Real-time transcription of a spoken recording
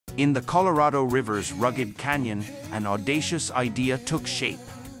In the Colorado River's rugged canyon, an audacious idea took shape.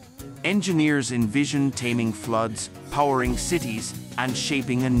 Engineers envisioned taming floods, powering cities, and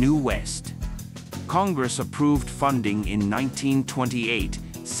shaping a new West. Congress approved funding in 1928,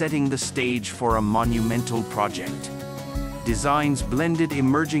 setting the stage for a monumental project. Designs blended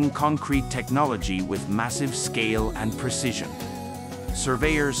emerging concrete technology with massive scale and precision.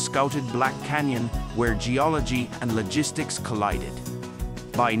 Surveyors scouted Black Canyon, where geology and logistics collided.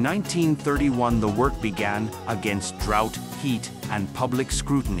 By 1931, the work began against drought, heat, and public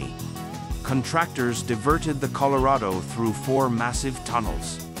scrutiny. Contractors diverted the Colorado through 4 massive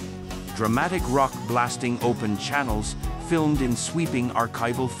tunnels. Dramatic rock blasting open channels, filmed in sweeping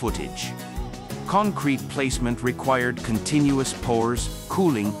archival footage. Concrete placement required continuous pours,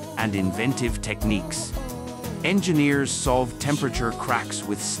 cooling, and inventive techniques. Engineers solved temperature cracks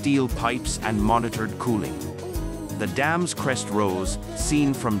with steel pipes and monitored cooling. The dam's crest rose,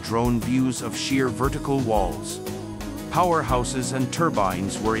 seen from drone views of sheer vertical walls. Powerhouses and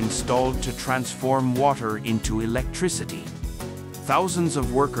turbines were installed to transform water into electricity. Thousands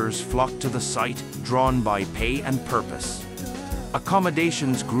of workers flocked to the site, drawn by pay and purpose.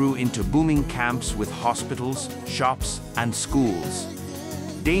 Accommodations grew into booming camps with hospitals, shops, and schools.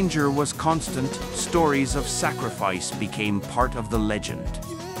 Danger was constant. Stories of sacrifice became part of the legend.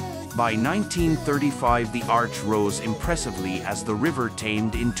 By 1935, the arch rose impressively as the river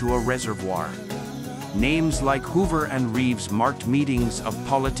tamed into a reservoir. Names like Hoover and Reeves marked meetings of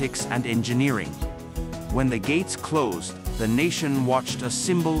politics and engineering. When the gates closed, the nation watched a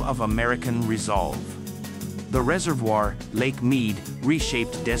symbol of American resolve. The reservoir, Lake Mead,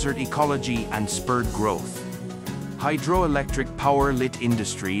 reshaped desert ecology and spurred growth. Hydroelectric power lit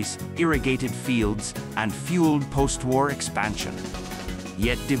industries, irrigated fields, and fueled post-war expansion.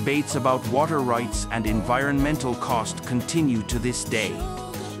 Yet debates about water rights and environmental cost continue to this day.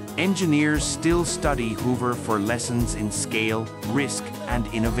 Engineers still study Hoover for lessons in scale, risk, and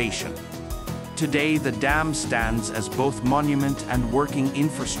innovation. Today, the dam stands as both monument and working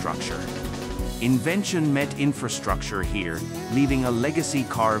infrastructure. Invention met infrastructure here, leaving a legacy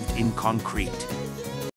carved in concrete.